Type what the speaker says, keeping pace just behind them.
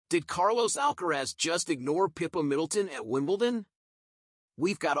Did Carlos Alcaraz just ignore Pippa Middleton at Wimbledon?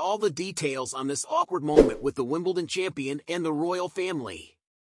 We've got all the details on this awkward moment with the Wimbledon champion and the royal family.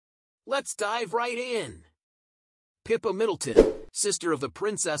 Let's dive right in. Pippa Middleton, sister of the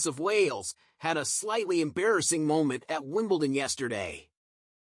Princess of Wales, had a slightly embarrassing moment at Wimbledon yesterday.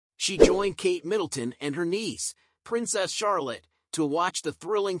 She joined Kate Middleton and her niece, Princess Charlotte, to watch the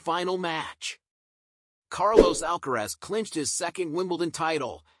thrilling final match. Carlos Alcaraz clinched his second Wimbledon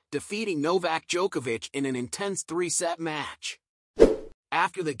title, defeating Novak Djokovic in an intense three-set match.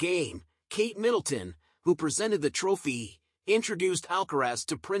 After the game, Kate Middleton, who presented the trophy, introduced Alcaraz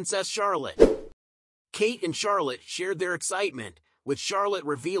to Princess Charlotte. Kate and Charlotte shared their excitement, with Charlotte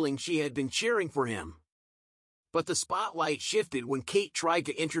revealing she had been cheering for him. But the spotlight shifted when Kate tried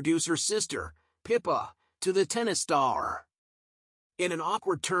to introduce her sister, Pippa, to the tennis star. In an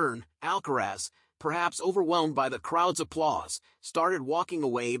awkward turn, Alcaraz, perhaps overwhelmed by the crowd's applause, started walking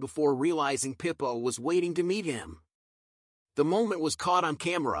away before realizing Pippa was waiting to meet him. The moment was caught on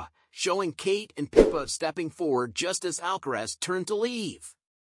camera, showing Kate and Pippa stepping forward just as Alcaraz turned to leave.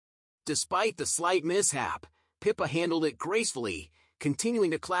 Despite the slight mishap, Pippa handled it gracefully,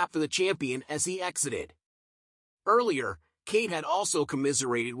 continuing to clap for the champion as he exited. Earlier, Kate had also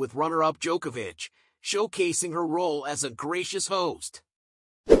commiserated with runner-up Djokovic, showcasing her role as a gracious host.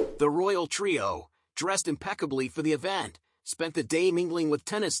 The royal trio, dressed impeccably for the event, spent the day mingling with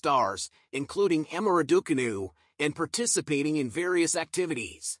tennis stars, including Emma Raducanu, and participating in various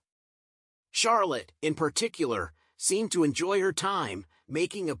activities. Charlotte, in particular, seemed to enjoy her time,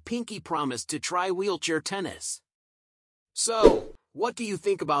 making a pinky promise to try wheelchair tennis. So, what do you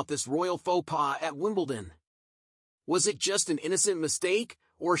think about this royal faux pas at Wimbledon? Was it just an innocent mistake,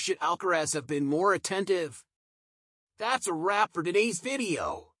 or should Alcaraz have been more attentive? That's a wrap for today's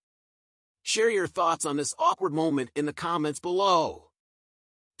video. Share your thoughts on this awkward moment in the comments below.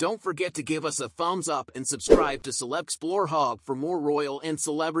 Don't forget to give us a thumbs up and subscribe to Celeb Explore Hub for more royal and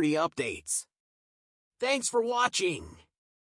celebrity updates. Thanks for watching.